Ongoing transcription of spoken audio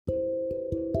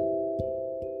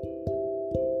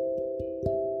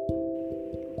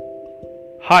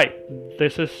Hi,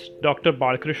 this is Dr.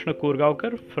 Balakrishna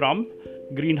Kurgaonkar from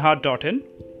greenheart.in.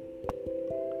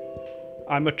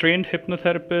 I'm a trained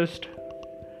hypnotherapist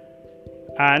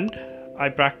and I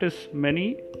practice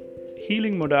many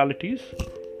healing modalities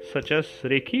such as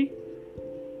Reiki,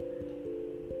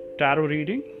 tarot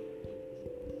reading.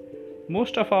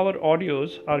 Most of our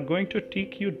audios are going to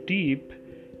take you deep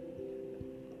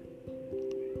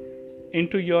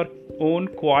into your own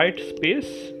quiet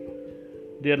space.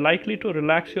 They are likely to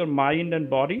relax your mind and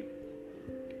body.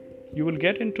 You will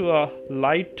get into a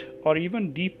light or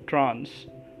even deep trance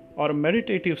or a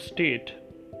meditative state.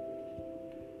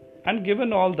 And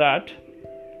given all that,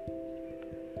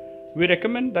 we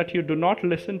recommend that you do not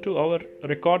listen to our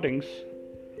recordings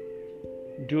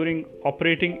during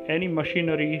operating any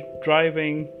machinery,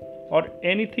 driving, or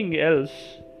anything else,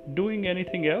 doing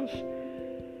anything else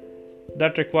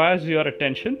that requires your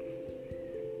attention.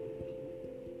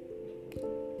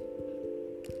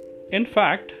 In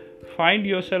fact, find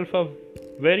yourself a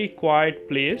very quiet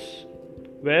place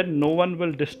where no one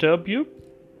will disturb you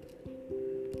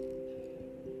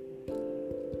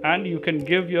and you can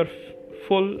give your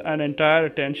full and entire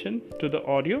attention to the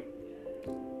audio.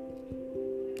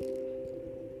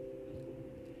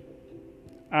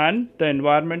 And the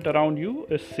environment around you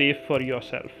is safe for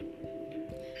yourself.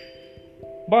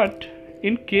 But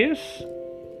in case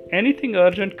anything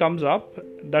urgent comes up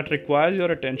that requires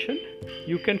your attention,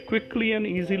 you can quickly and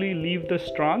easily leave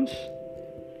this trance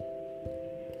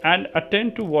and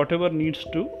attend to whatever needs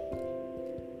to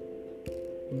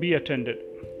be attended.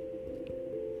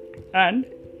 And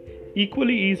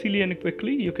equally easily and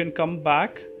quickly, you can come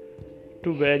back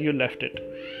to where you left it.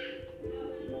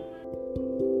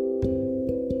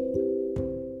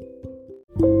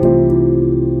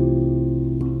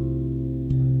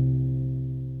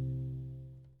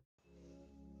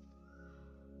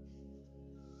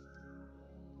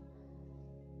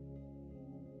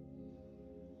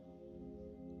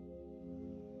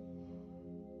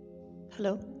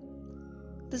 Hello,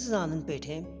 this is Anand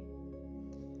Pethe.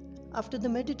 After the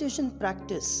meditation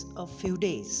practice of few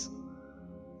days,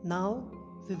 now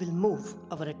we will move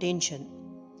our attention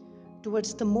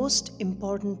towards the most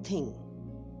important thing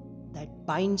that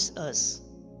binds us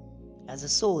as a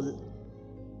soul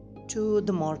to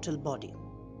the mortal body.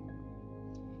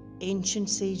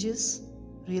 Ancient sages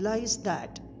realized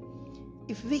that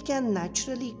if we can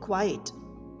naturally quiet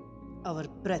our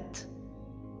breath,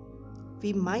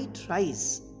 we might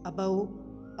rise above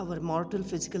our mortal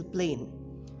physical plane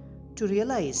to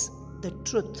realize the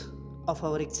truth of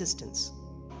our existence.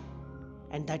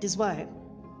 And that is why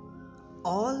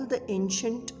all the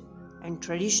ancient and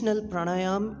traditional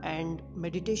pranayam and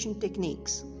meditation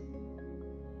techniques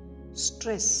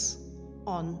stress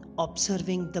on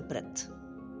observing the breath.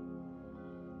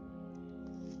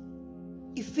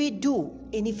 If we do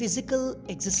any physical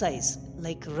exercise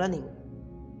like running,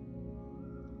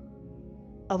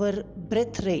 our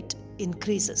breath rate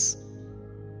increases.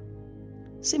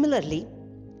 Similarly,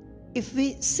 if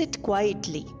we sit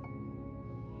quietly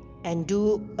and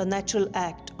do a natural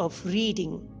act of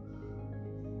reading,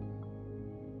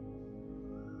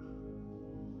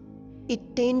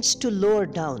 it tends to lower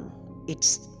down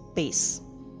its pace.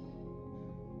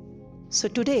 So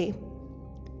today,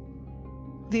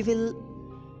 we will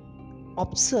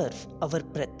observe our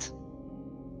breath.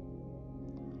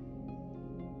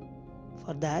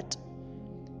 For that,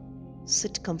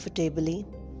 sit comfortably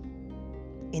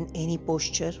in any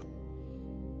posture,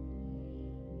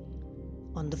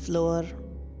 on the floor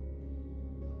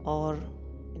or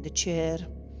in the chair.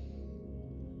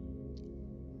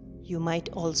 You might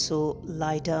also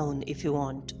lie down if you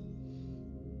want.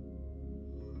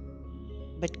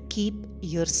 But keep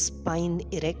your spine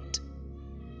erect.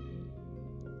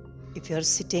 If you are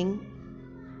sitting,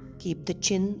 keep the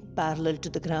chin parallel to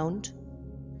the ground.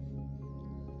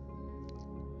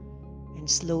 And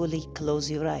slowly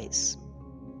close your eyes.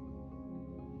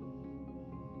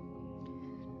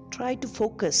 Try to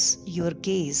focus your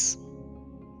gaze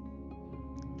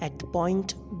at the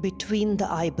point between the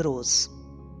eyebrows,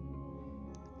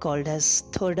 called as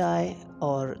third eye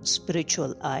or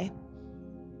spiritual eye.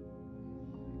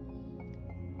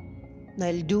 Now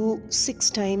I'll do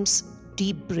 6 times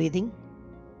deep breathing.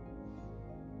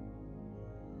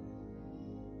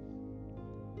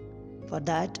 For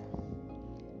that,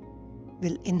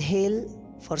 we'll inhale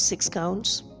for 6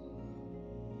 counts.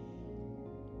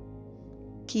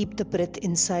 Keep the breath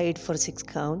inside for 6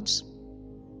 counts.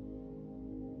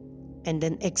 And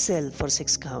then exhale for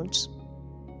 6 counts.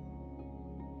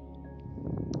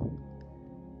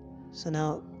 So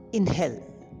now inhale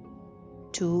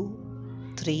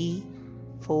 2, 3,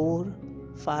 4,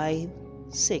 5,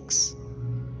 6.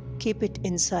 Keep it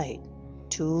inside.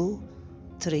 2,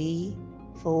 3,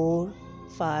 4,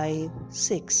 5,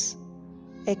 6.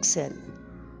 Exhale.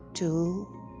 2,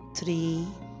 3,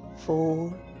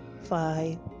 4,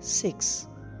 5, 6.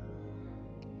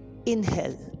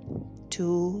 Inhale.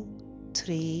 2,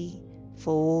 3,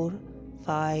 4,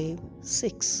 5,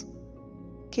 6.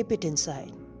 Keep it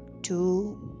inside.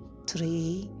 2,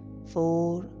 3,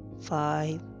 4,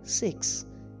 5, 6.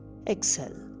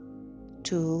 Exhale.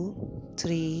 2,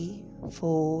 3,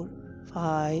 4,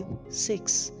 5,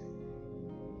 6.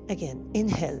 Again,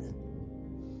 inhale.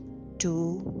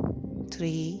 2,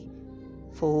 3,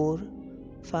 4,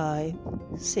 5,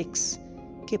 6.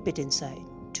 Keep it inside.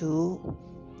 2,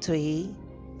 3,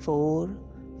 4,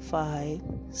 5,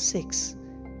 6.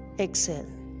 Exhale.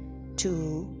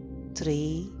 2,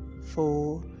 3,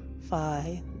 4,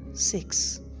 5,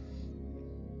 6.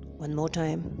 One more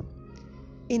time.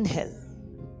 Inhale.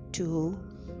 2,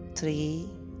 3,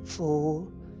 4,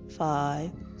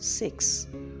 5, 6.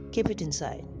 Keep it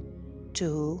inside.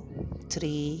 2,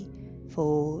 3,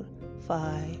 4,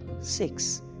 5,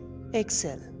 6.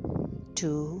 Exhale.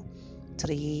 2,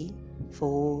 3,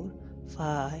 4,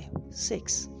 5,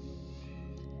 6.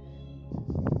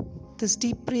 This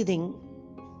deep breathing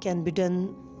can be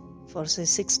done for say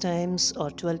 6 times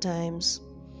or 12 times.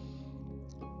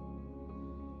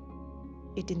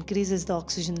 It increases the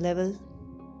oxygen level,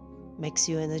 makes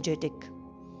you energetic.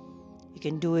 You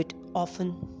can do it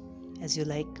often as you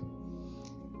like.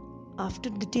 After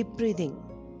the deep breathing,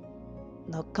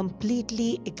 now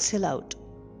completely exhale out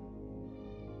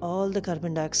all the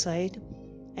carbon dioxide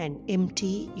and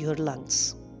empty your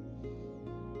lungs.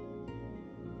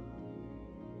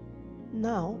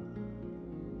 Now,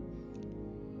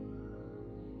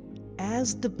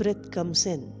 as the breath comes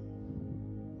in,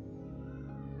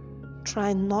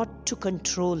 try not to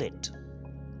control it.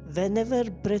 Whenever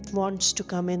breath wants to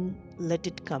come in, let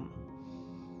it come.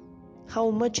 How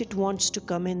much it wants to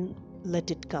come in,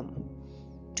 let it come.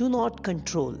 Do not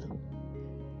control.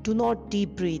 Do not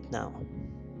deep breathe now.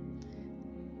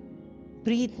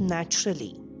 Breathe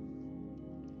naturally.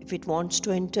 If it wants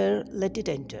to enter, let it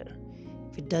enter.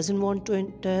 If it doesn't want to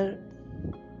enter,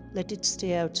 let it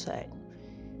stay outside.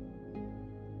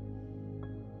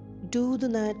 Do the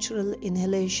natural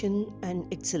inhalation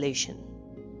and exhalation.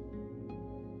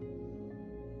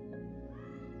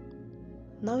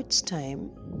 Now it's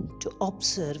time to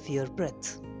observe your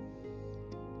breath.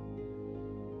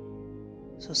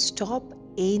 So stop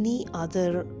any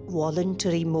other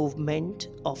voluntary movement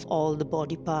of all the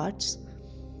body parts.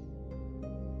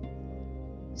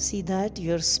 See that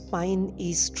your spine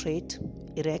is straight,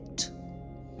 erect.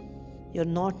 You're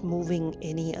not moving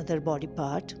any other body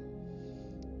part.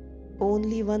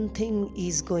 Only one thing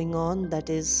is going on, that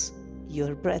is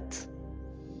your breath.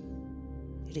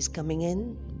 It is coming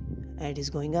in and it is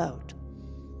going out.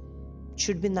 It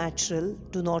should be natural.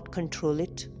 Do not control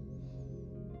it.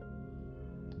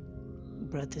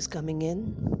 Breath is coming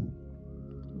in.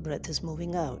 Breath is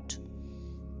moving out.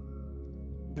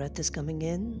 Breath is coming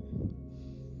in.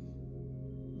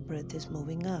 Breath is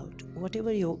moving out.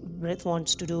 Whatever your breath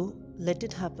wants to do, let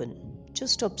it happen.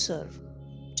 Just observe.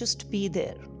 Just be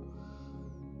there.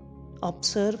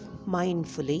 Observe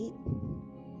mindfully.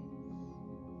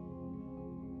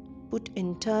 Put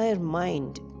entire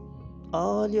mind,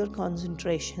 all your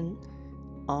concentration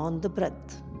on the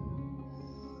breath.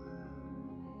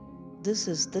 This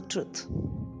is the truth.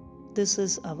 This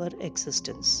is our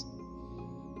existence.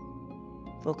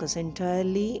 Focus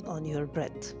entirely on your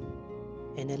breath.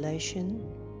 Inhalation,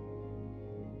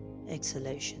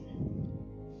 exhalation.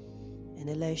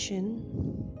 Inhalation,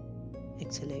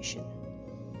 exhalation.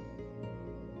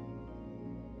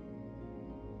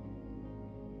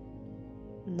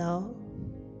 Now,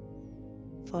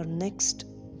 for next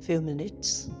few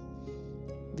minutes,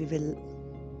 we will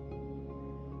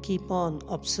keep on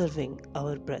observing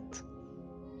our breath.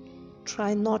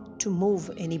 Try not to move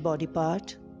any body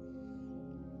part.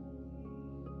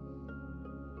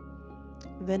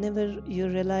 Whenever you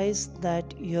realize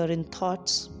that you are in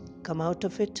thoughts, come out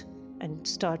of it and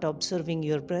start observing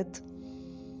your breath.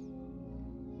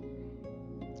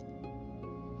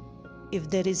 If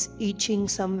there is itching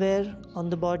somewhere on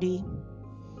the body,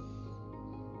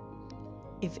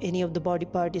 if any of the body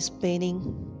part is paining,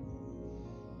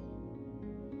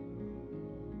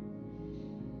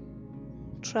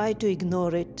 try to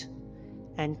ignore it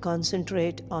and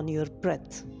concentrate on your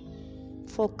breath.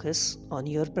 Focus on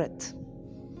your breath.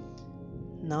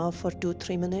 Now for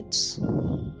 2-3 minutes,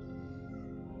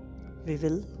 we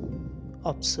will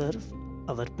observe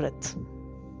our breath.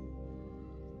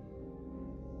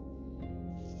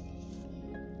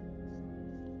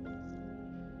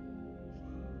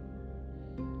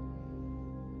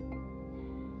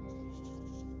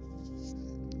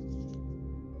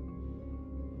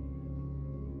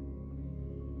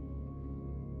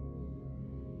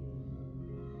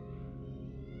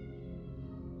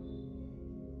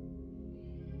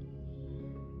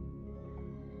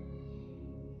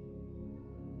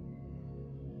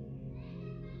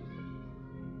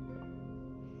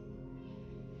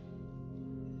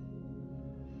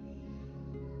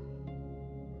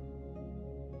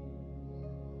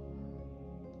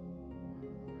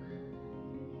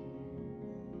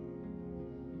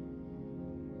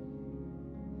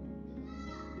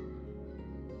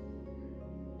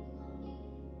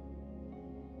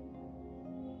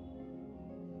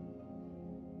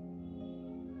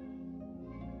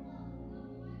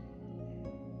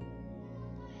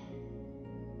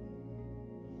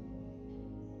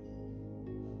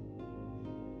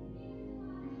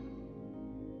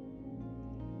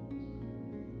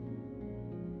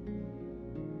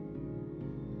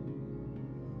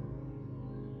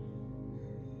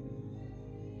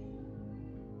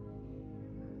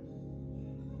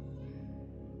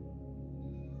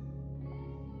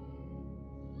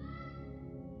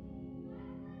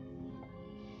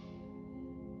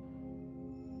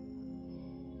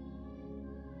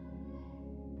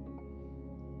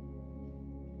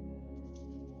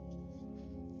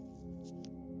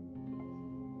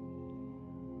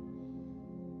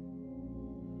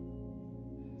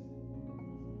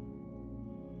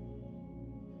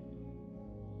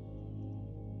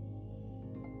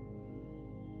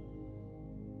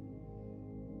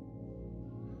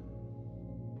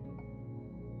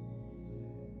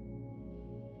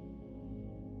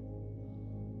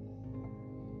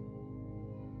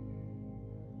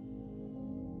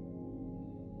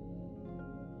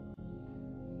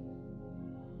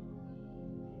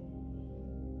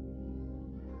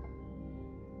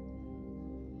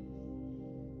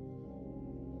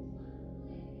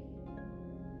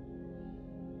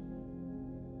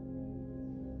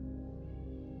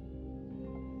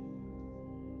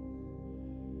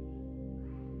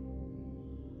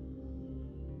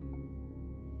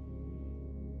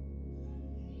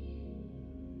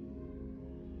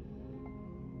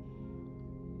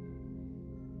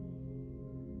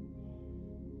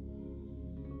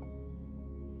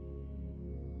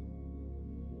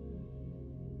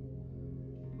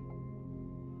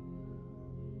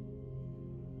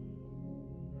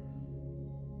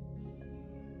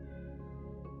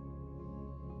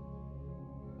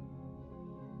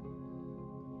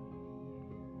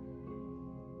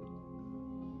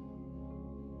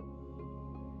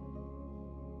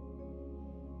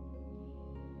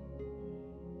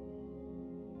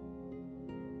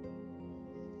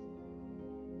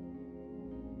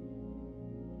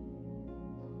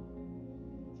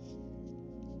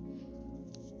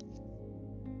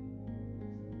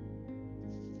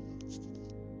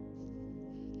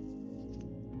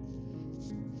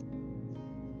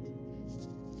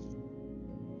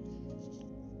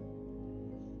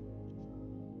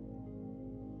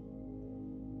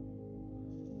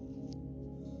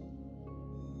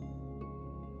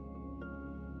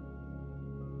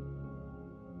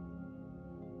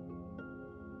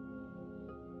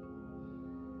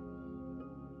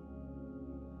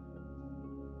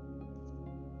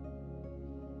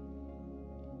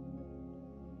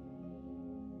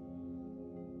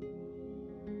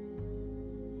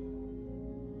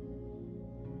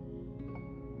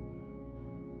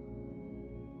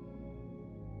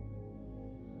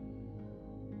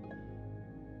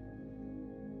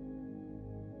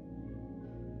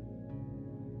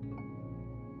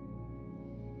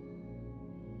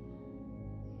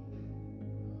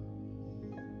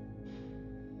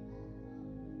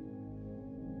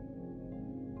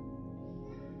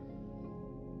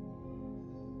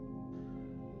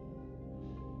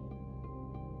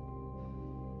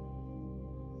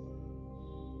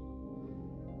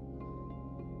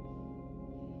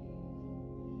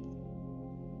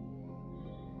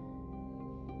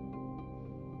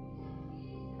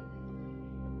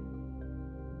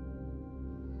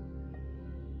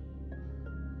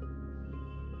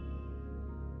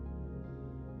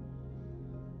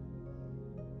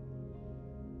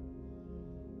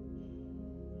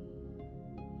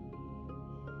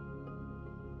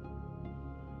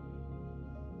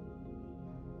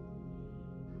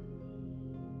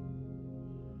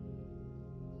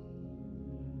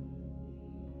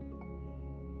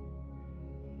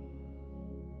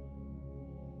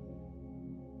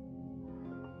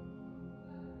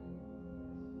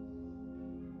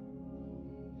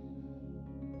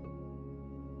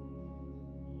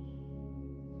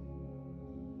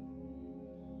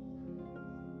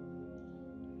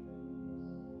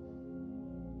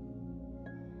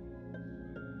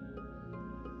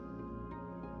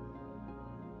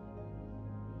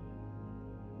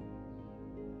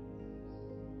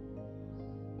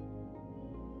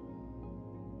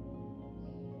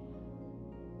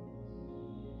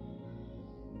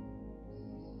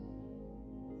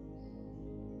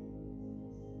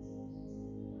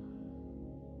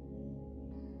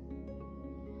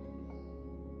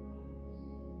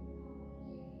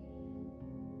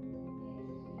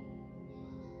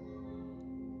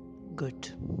 Good.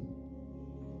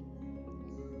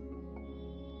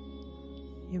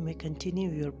 You may continue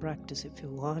your practice if you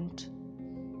want,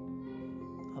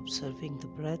 observing the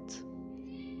breath,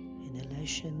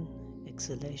 inhalation,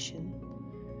 exhalation,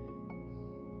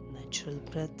 natural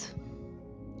breath,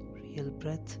 real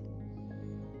breath,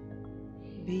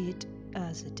 be it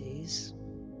as it is.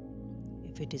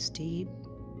 If it is deep,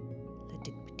 let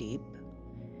it be deep.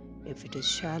 If it is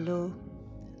shallow,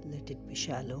 let it be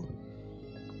shallow.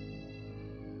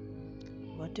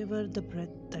 Whatever the breath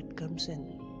that comes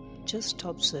in, just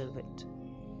observe it.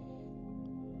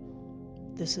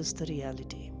 This is the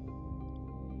reality.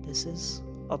 This is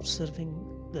observing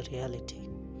the reality,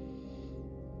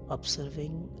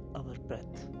 observing our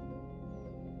breath.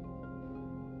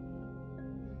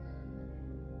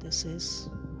 This is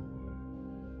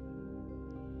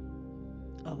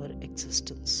our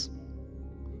existence.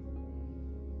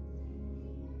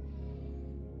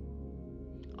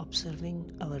 Observing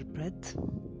our breath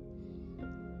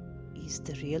is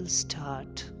the real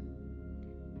start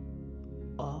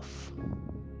of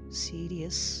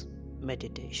serious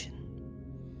meditation.